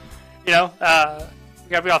original. You know, we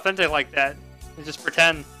gotta be authentic like that and just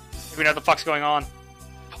pretend we know what the fuck's going on.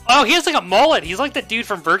 Oh, he has like a mullet. He's like the dude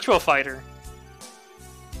from Virtual Fighter.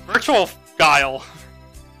 Virtual Guile.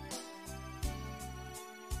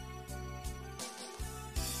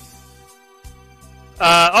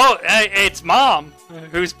 It's Mom,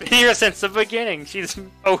 who's been here since the beginning. She's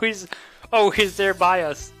always there by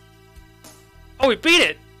us. Oh, we beat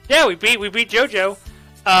it! Yeah, we beat JoJo.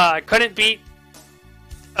 Couldn't beat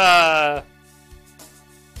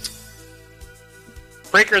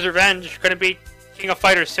Breaker's Revenge. Couldn't beat King of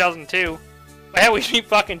Fighters 2002. But yeah, we beat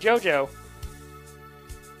fucking JoJo.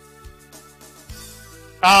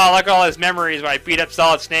 Oh, look at all his memories when I beat up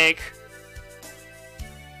Solid Snake.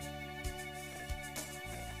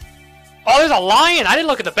 Oh, there's a lion! I didn't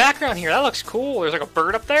look at the background here. That looks cool. There's like a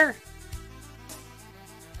bird up there.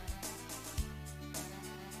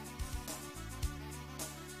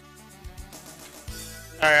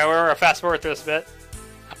 Alright, we're gonna fast forward through this a bit.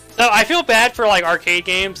 So, I feel bad for like arcade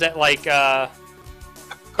games that like,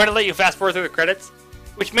 couldn't let you fast forward through the credits.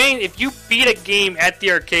 Which means if you beat a game at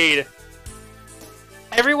the arcade,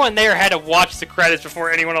 everyone there had to watch the credits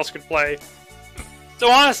before anyone else could play.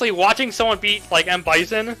 So honestly, watching someone beat like M.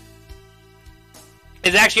 Bison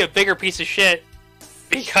is actually a bigger piece of shit,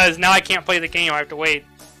 because now I can't play the game, I have to wait.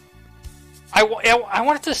 I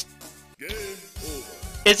wanted to...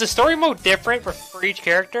 Is the story mode different for each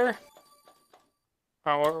character?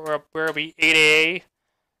 Oh, we're be 8AA.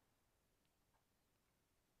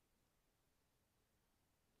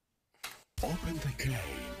 Open the game.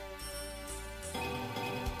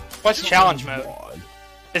 What's challenge mode?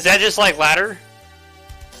 Is that just like ladder?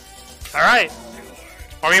 Alright.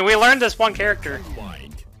 I mean, we learned this one character.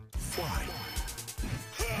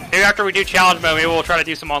 Maybe after we do challenge mode, maybe we'll try to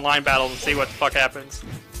do some online battles and see what the fuck happens.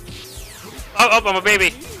 Oh, I'm a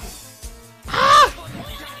baby.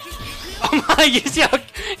 Oh my, you see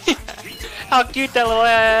how cute that little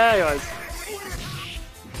AI was.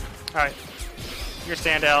 Alright. You're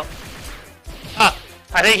standout. Ah,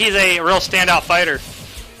 I think he's a real standout fighter.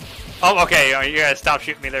 Oh, okay, you gotta stop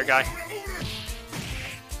shooting me there, guy.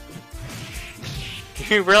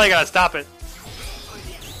 You really gotta stop it.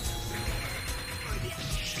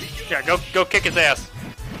 Yeah, go kick his ass.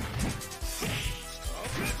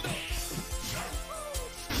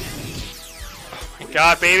 Oh my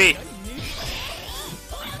god, baby.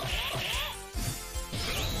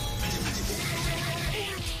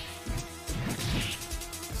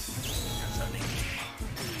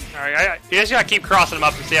 Alright, you just gotta keep crossing them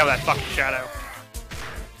up and see how that fucking shadow.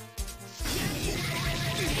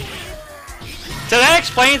 So that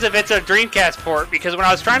explains if it's a Dreamcast port, because when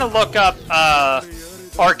I was trying to look up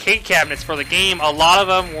arcade cabinets for the game, a lot of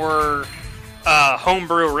them were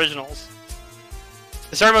homebrew originals.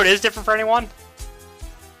 The story mode is different for anyone?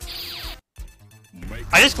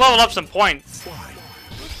 I just leveled up some points.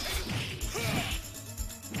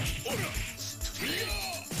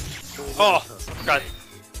 Oh, God.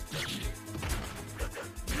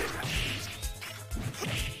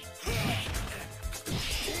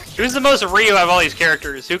 Who's the most Ryu out of all these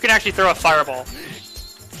characters? Who can actually throw a fireball?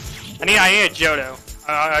 I need a JoJo.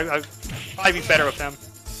 I'd probably be better with him.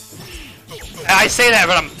 I say that,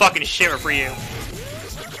 but I'm fucking shit with Ryu.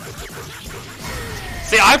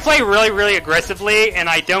 See, I play really, really aggressively, and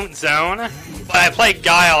I don't zone, but I play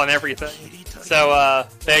Guile and everything. So,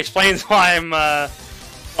 that explains why I'm,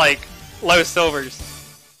 like, low silvers.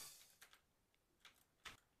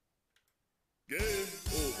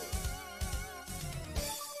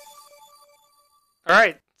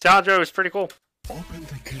 Alright, JoJo is pretty cool. Open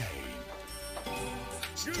the game.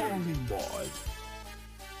 Story mode.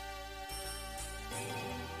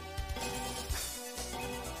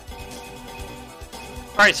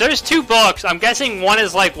 Alright, so there's 2 books. I'm guessing one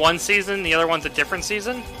is like one season, the other one's a different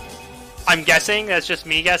season. I'm guessing, that's just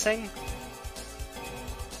me guessing.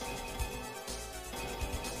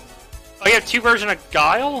 Oh, you have 2 versions of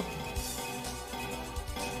Guile?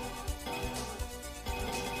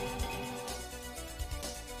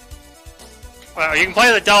 Well, you can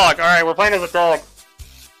play the dog. Alright, we're playing as a dog.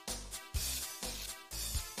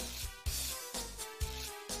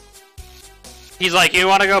 He's like, you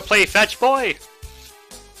wanna go play fetch, boy?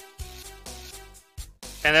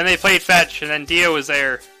 And then they played fetch, and then Dio was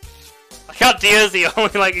there. I thought Dio's the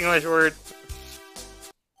only, like, English word.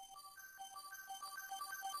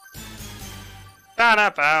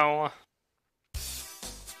 Ba-da-bow.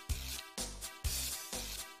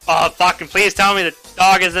 Oh, fucking please tell me the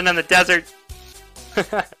dog isn't in the desert.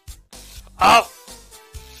 Oh!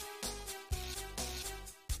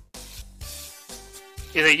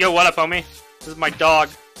 He's like, yo, what up, homie? This is my dog.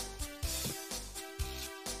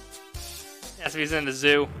 Yes, he's in the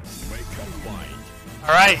zoo.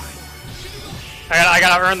 Alright. I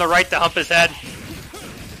gotta earn the right to hump his head.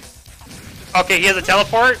 Okay, he has a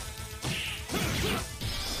teleport.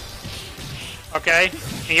 Okay.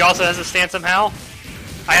 And he also has a stand somehow.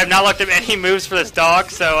 I have not looked up any moves for this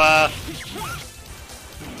dog, so,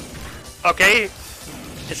 okay.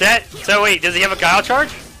 Is that... So, wait, does he have a Guile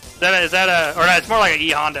charge? Is that a... Or no, it's more like an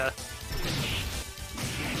E-Honda.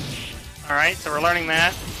 Alright, so we're learning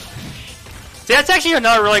that. See, that's actually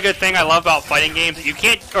another really good thing I love about fighting games. You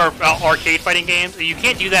can't... Or about arcade fighting games. You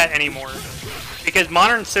can't do that anymore. Because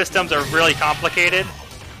modern systems are really complicated.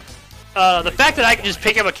 The fact that I can just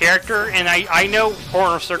pick up a character, and I know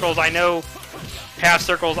corner circles, I know half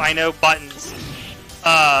circles, I know buttons.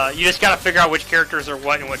 You just gotta figure out which characters are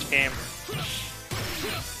what in which game.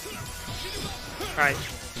 Alright.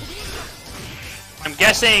 I'm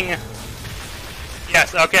guessing...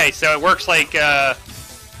 Yes, okay, so it works like,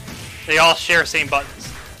 they all share same buttons.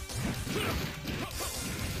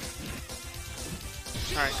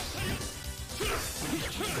 Alright.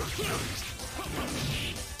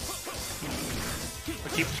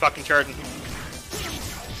 We'll keep fucking charging.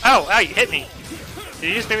 Oh, ow, you hit me. Did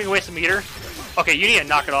you just make me waste a meter? Okay, you need to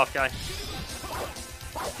knock it off, guy.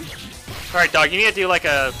 Alright, dog, you need to do like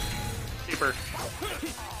a super.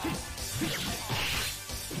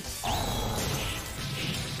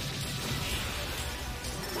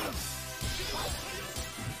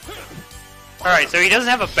 Alright, so he doesn't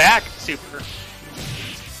have a back super.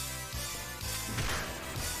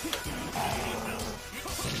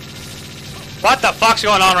 What the fuck's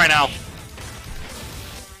going on right now?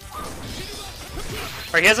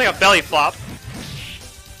 Alright, he has like a belly flop.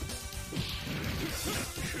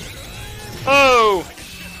 Oh!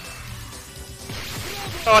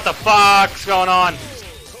 Oh, what the fuck's going on?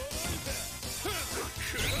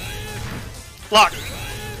 Block.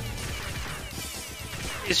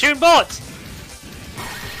 He's shooting bullets!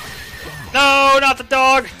 No, not the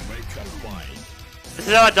dog! This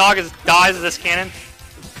is how a dog dies with this cannon.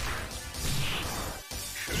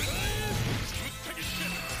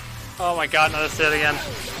 Oh my god, no, that's it again.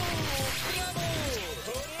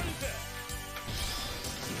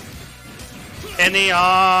 In the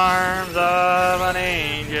arms of an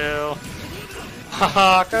angel,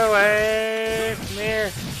 walk away from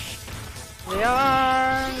here. In the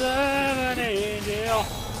arms of an angel.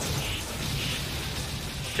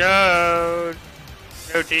 Joe,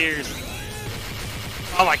 no tears.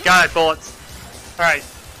 Oh my god, bullets. Alright.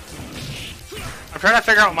 I'm trying to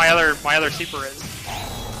figure out what my other super is.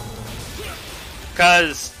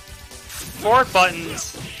 Because forward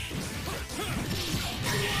buttons.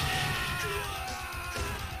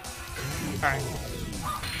 Alright.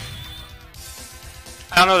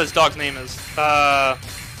 I don't know what this dog's name is. I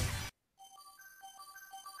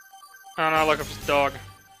don't know, look up this dog.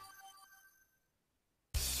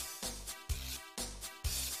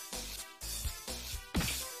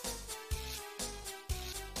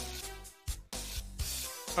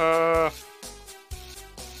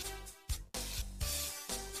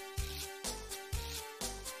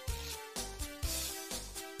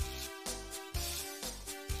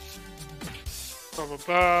 Blah, blah,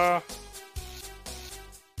 blah.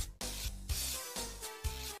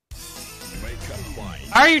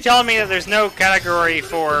 How are you telling me that there's no category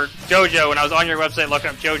for JoJo when I was on your website looking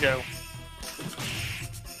up JoJo?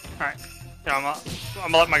 Alright. Yeah, I'm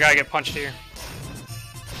gonna let my guy get punched here.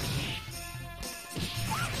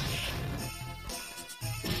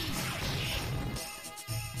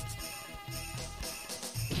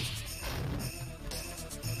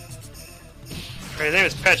 His name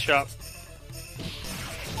is Pet Shop.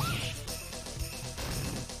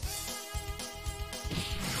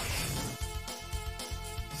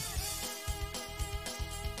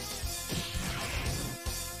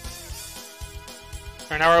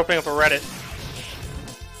 Alright, now we're opening up a Reddit.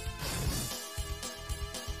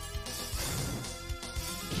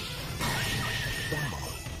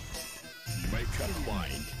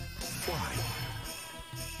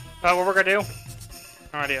 What we're gonna do?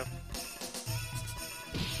 No idea.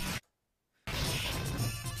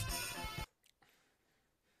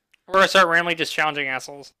 We're gonna start randomly just challenging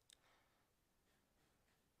assholes.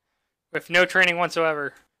 With no training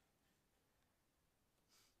whatsoever.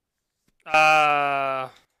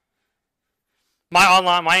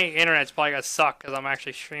 My internet's probably gonna suck because I'm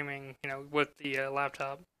actually streaming, you know, with the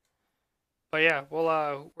laptop. But yeah,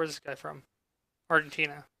 well, where's this guy from?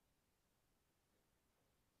 Argentina.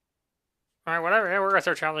 Alright, whatever. Yeah, we're gonna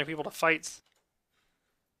start challenging people to fights.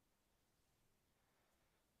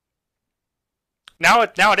 Now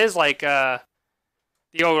it is like the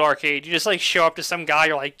old arcade. You just like show up to some guy,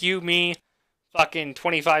 you're like, you, me, fucking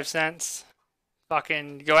 25 cents.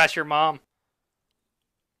 Fucking go ask your mom.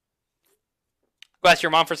 Go ask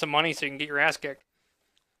your mom for some money so you can get your ass kicked.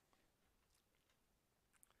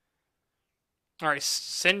 Alright,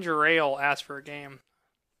 Cinderale asked for a game.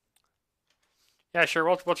 Yeah, sure,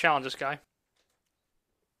 we'll challenge this guy.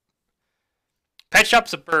 Pet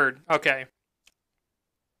Shop's a bird. Okay.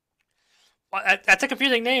 Well, that's a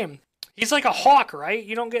confusing name. He's like a hawk, right?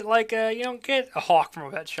 You don't get like you don't get a hawk from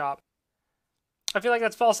a pet shop. I feel like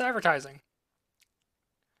that's false advertising.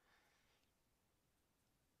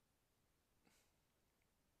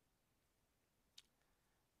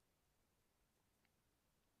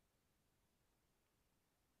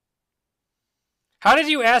 How did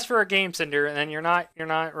you ask for a game, Cinder, and then you're not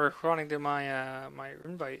responding to my my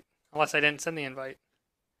invite? Unless I didn't send the invite.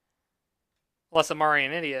 Unless I'm already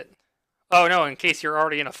an idiot. Oh no, in case you're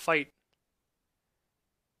already in a fight.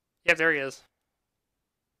 Yep, there he is.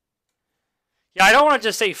 Yeah, I don't want to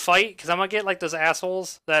just say fight, because I'm going to get like those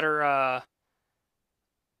assholes that are,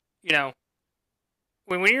 you know,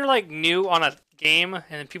 when you're like new on a game, and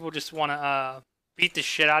then people just want to beat the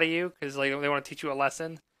shit out of you, because like, they want to teach you a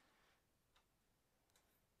lesson.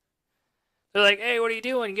 They're like, hey, what are you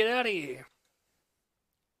doing? Get out of here.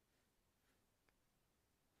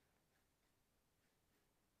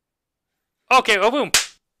 Okay, oh boom.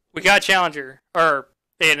 We got a challenger. Or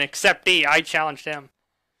an acceptee. I challenged him.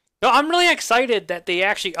 No, I'm really excited that they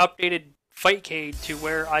actually updated Fightcade to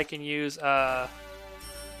where I can use my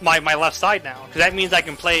left side now. Because that means I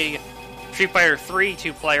can play Street Fighter 3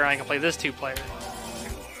 2-player and I can play this 2-player.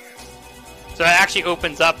 So it actually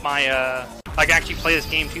opens up my I can actually play this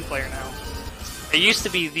game 2-player now. It used to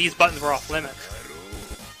be these buttons were off limits.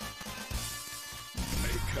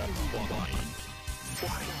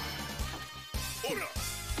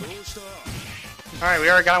 Alright, we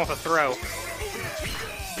already got him with a throw.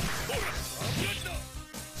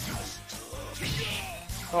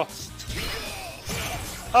 Oh.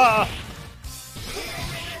 Ah!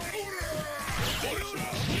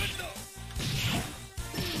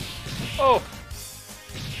 Oh!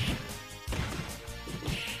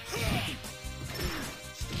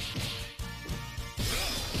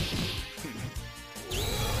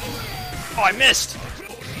 Oh, I missed!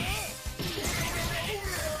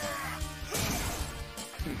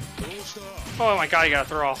 Oh my god, you gotta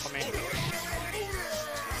throw off of me.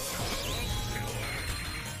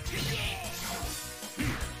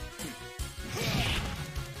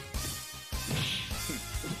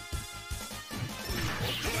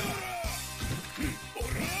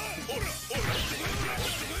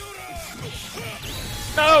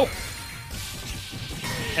 No!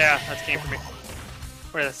 Yeah, that's game for me.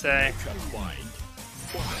 What did it say?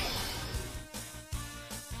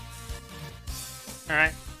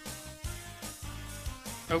 Alright.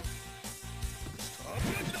 Nope.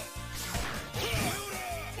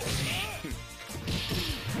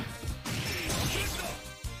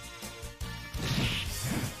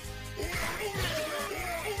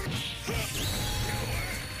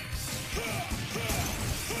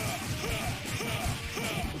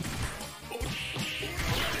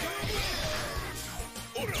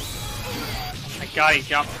 My god, he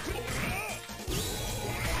jumped.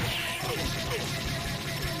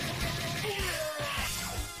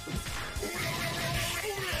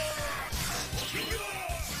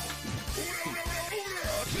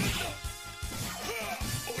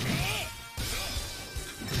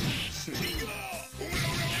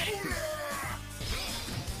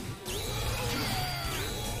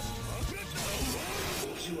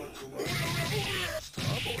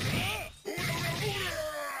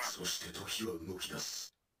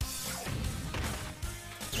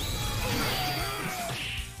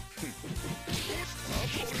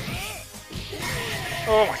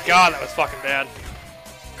 Oh my god, that was fucking bad.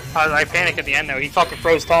 I panicked at the end though. He fucking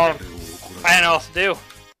froze tall. I didn't know what else to do.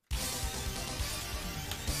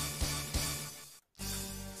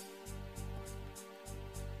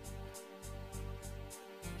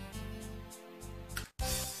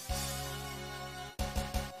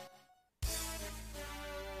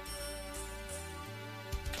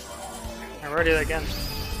 I'm ready again.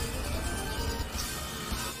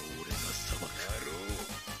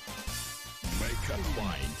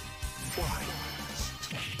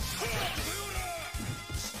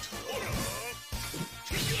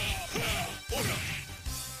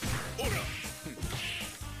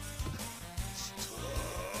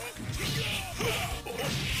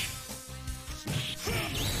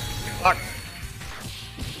 Fuck.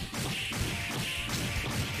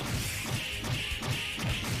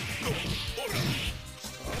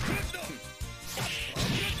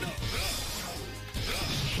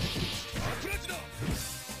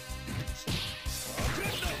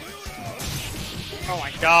 Oh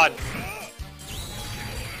my god.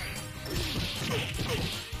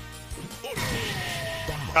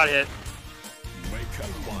 Got hit.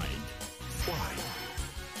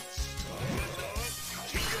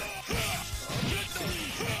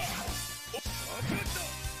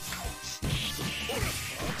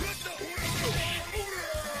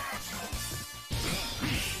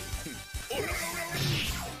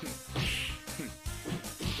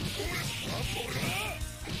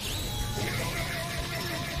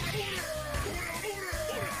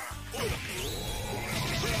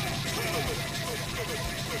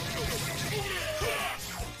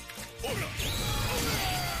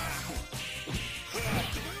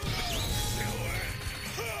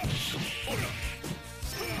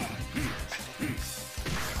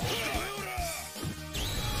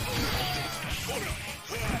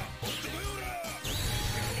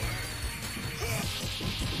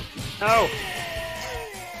 No!